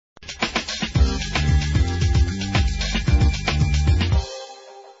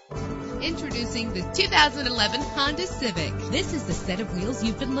Introducing the 2011 Honda Civic. This is the set of wheels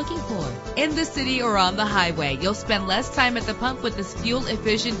you've been looking for. In the city or on the highway, you'll spend less time at the pump with this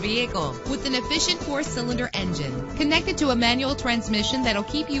fuel-efficient vehicle. With an efficient 4-cylinder engine connected to a manual transmission that'll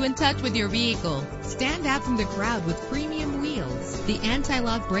keep you in touch with your vehicle. Stand out from the crowd with premium wheels. The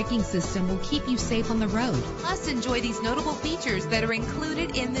anti-lock braking system will keep you safe on the road. Plus, enjoy these notable features that are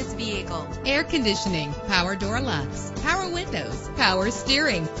included in this vehicle: air conditioning, power door locks, power windows, power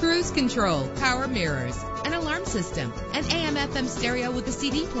steering, cruise control, power mirrors, an alarm system, an AM/FM stereo with a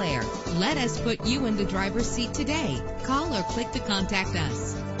CD player. Let us put you in the driver's seat today. Call or click to contact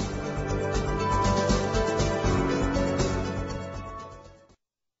us.